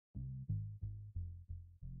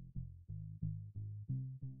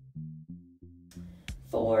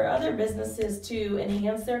For other businesses to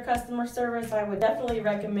enhance their customer service, I would definitely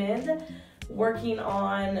recommend working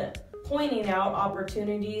on pointing out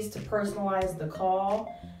opportunities to personalize the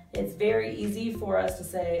call. It's very easy for us to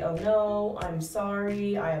say, oh no, I'm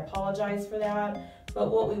sorry, I apologize for that.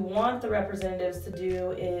 But what we want the representatives to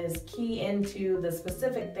do is key into the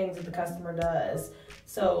specific things that the customer does.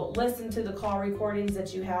 So listen to the call recordings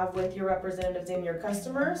that you have with your representatives and your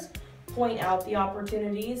customers, point out the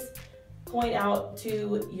opportunities, point out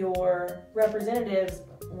to your representatives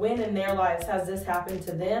when in their lives has this happened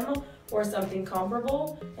to them or something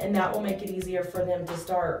comparable, and that will make it easier for them to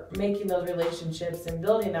start making those relationships and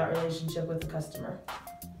building that relationship with the customer.